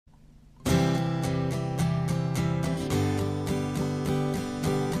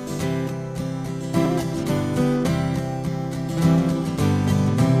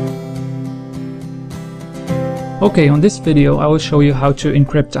Okay, on this video I will show you how to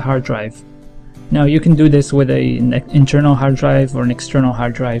encrypt a hard drive. Now you can do this with an internal hard drive or an external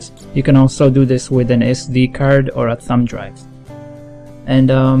hard drive. You can also do this with an SD card or a thumb drive. And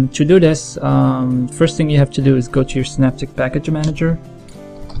to do this, first thing you have to do is go to your Synaptic Package Manager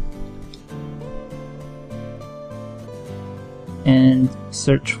and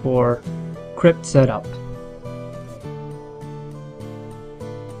search for Crypt Setup.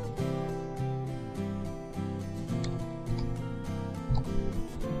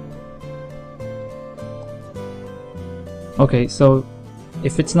 Okay, so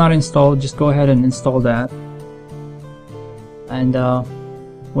if it's not installed, just go ahead and install that. And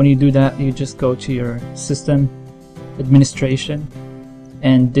when you do that, you just go to your System Administration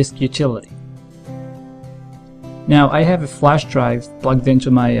and Disk Utility. Now I have a flash drive plugged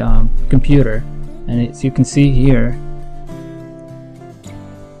into my computer, and as you can see here,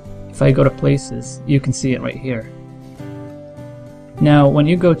 if I go to Places, you can see it right here. Now when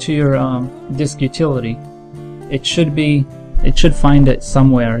you go to your Disk Utility, it should find it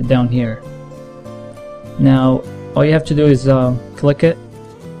somewhere down here. Now all you have to do is click it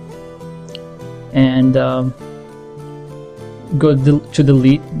and go to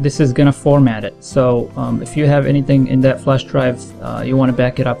delete. This is gonna format it, so if you have anything in that flash drive, you want to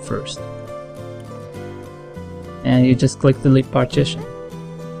back it up first, and you just click delete partition.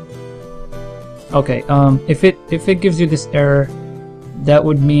 Okay, if it gives you this error, that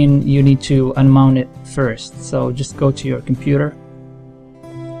would mean you need to unmount it first. So just go to your computer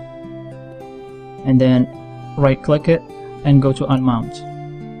and then right click it and go to unmount.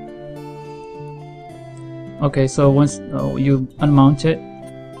 Okay, so once you unmount it,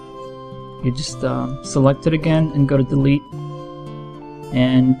 you just select it again and go to delete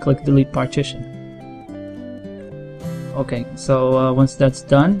and click delete partition. Okay, so once that's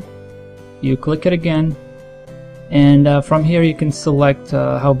done, you click it again, and from here you can select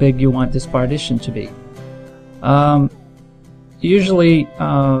how big you want this partition to be. Usually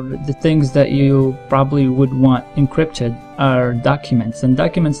the things that you probably would want encrypted are documents, and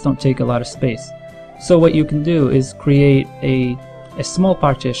documents don't take a lot of space. So what you can do is create a small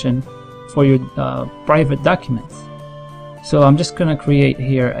partition for your private documents. So I'm just gonna create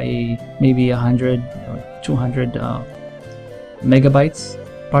here maybe 100 or 200 megabytes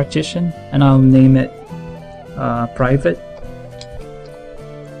partition, and I'll name it private,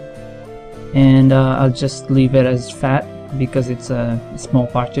 and I'll just leave it as fat because it's a small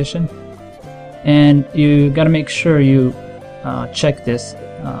partition. And you gotta make sure you check this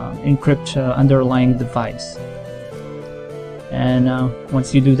encrypt underlying device, and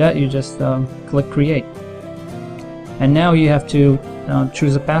once you do that, you just click create, and now you have to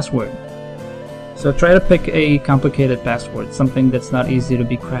choose a password. So try to pick a complicated password, something that's not easy to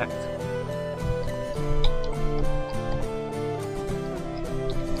be cracked.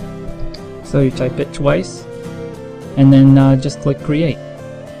 So you type it twice and then just click create.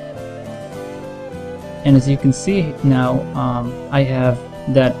 And as you can see now, I have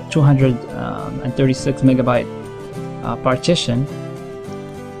that 236 megabyte partition.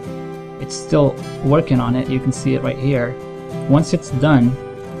 It's still working on it. You can see it right here. Once it's done,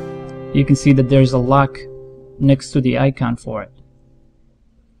 you can see that there's a lock next to the icon for it.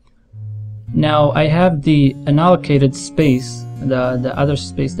 Now I have the unallocated space, the other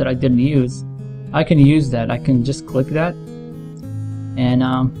space that I didn't use. I can use that. I can just click that and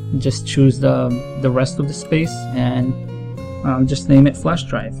just choose the rest of the space and just name it flash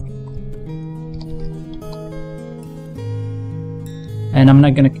drive. And I'm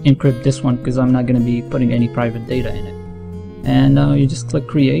not going to encrypt this one because I'm not going to be putting any private data in it. And you just click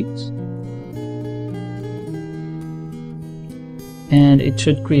create, and it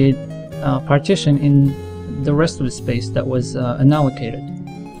should create a partition in the rest of the space that was unallocated.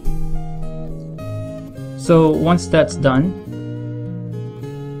 So once that's done,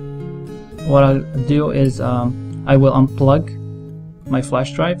 what I'll do is I will unplug my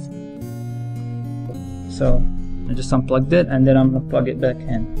flash drive. So I just unplugged it, and then I'm going to plug it back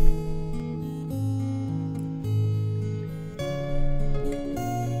in.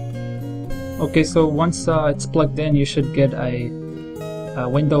 Okay, so once it's plugged in, you should get a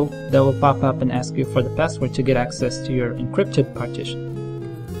window that will pop up and ask you for the password to get access to your encrypted partition.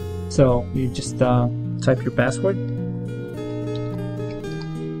 So you just type your password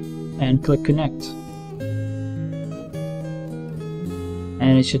and click connect,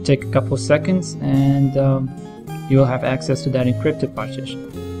 and it should take a couple of seconds, and you will have access to that encrypted partition.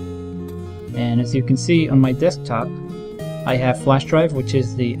 And as you can see on my desktop, I have flash drive, which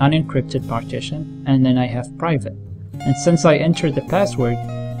is the unencrypted partition, and then I have private. And since I entered the password,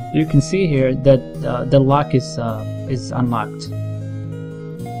 you can see here that the lock is unlocked.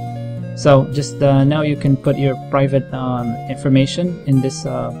 So just now you can put your private information in this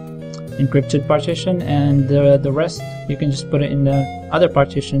encrypted partition, and the rest you can just put it in the other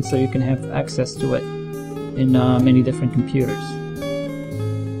partition so you can have access to it in many different computers.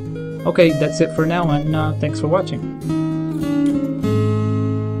 Okay, that's it for now, and thanks for watching.